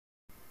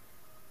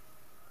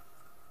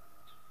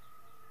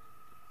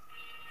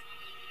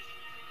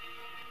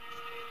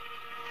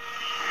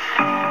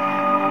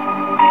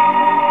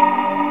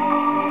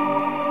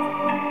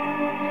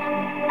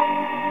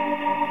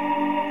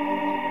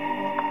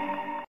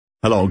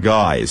Hello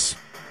guys.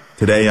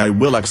 Today I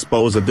will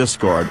expose a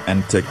Discord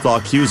and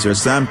TikTok user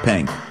Sam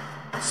Pink.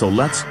 So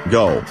let's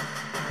go.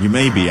 You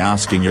may be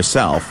asking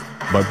yourself,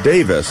 but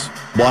Davis,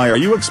 why are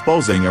you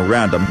exposing a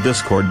random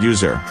Discord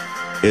user?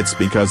 It's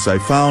because I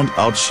found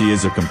out she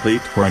is a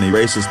complete horny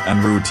racist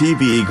and rude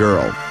TV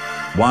girl.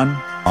 1.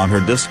 On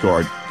her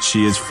Discord,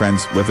 she is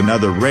friends with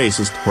another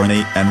racist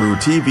horny and rude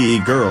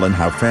TV girl and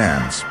have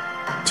fans.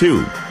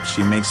 2.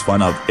 She makes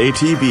fun of a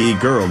TV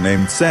girl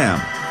named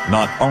Sam.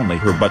 Not only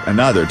her but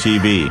another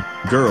TV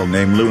girl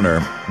named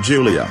Lunar,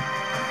 Julia.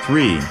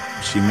 3.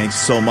 She makes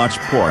so much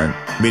porn,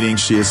 meaning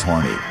she is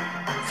horny.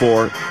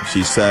 4.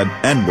 She said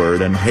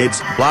N-word and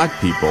hates black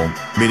people,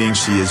 meaning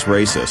she is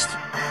racist.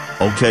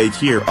 Okay,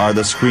 here are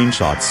the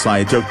screenshots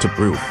I took to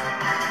prove.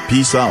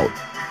 Peace out.